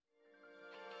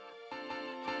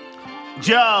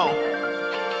Yo,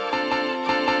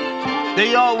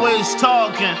 they always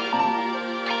talking.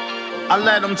 I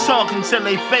let them talk until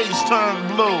they face turn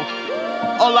blue.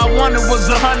 All I wanted was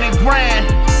 $100 grand.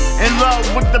 In love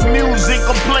with the music,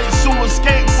 a place to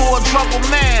escape for a troubled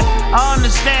man. I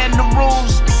understand the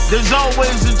rules, there's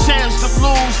always a chance to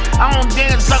lose. I don't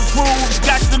dance, I cruise.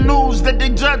 Got the news that they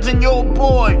judging your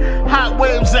boy. Hot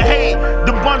waves of hate,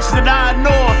 the bunch that I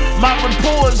ignore. My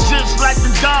reports just like the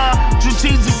Don,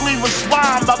 strategically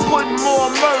respond by putting more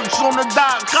merch on the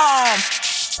 .com.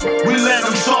 We let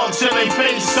them talk till they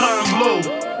face turn blue.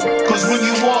 Cause when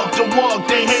you walk the walk,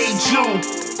 they hate you.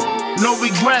 No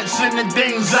regrets in the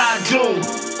things I do.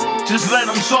 Just let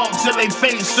them talk till they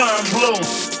face turn blue.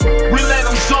 We let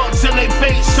them talk till they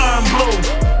face turn blue.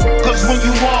 Cause when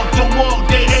you walk the walk,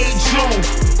 they hate you.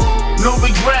 No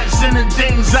regrets in the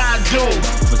things I do.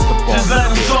 Just let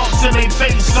them talk till they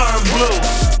face turn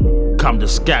blue. Come to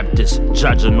skeptics,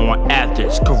 judging on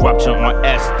ethics, corruption on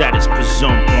aesthetics,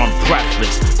 presumed on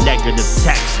preference, negative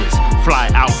texts, fly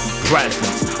out in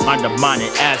presence, undermining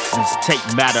essence, take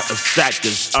matter of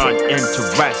seconds,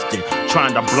 uninterested,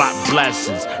 trying to block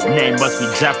blessings, name must be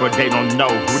dapper, they don't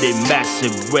know who they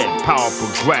messing with, power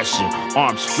progression,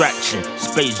 arm stretching,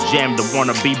 space jam to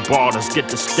wanna be ballers, get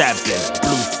the stepping,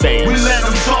 blue face. We let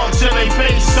them talk till they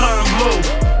face turn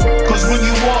blue, cause when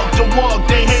you walk the walk,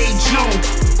 they hate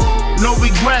you. No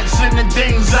regrets in the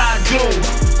things I do.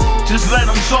 Just let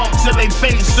them talk till they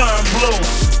face turn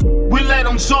blue. We let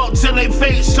them talk till they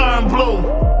face turn blue.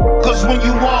 Cause when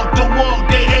you walk the walk,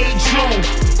 they hate you.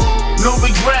 No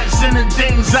regrets in the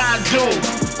things I do.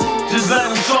 Just let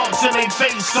them talk till they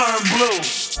face turn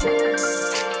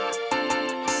blue.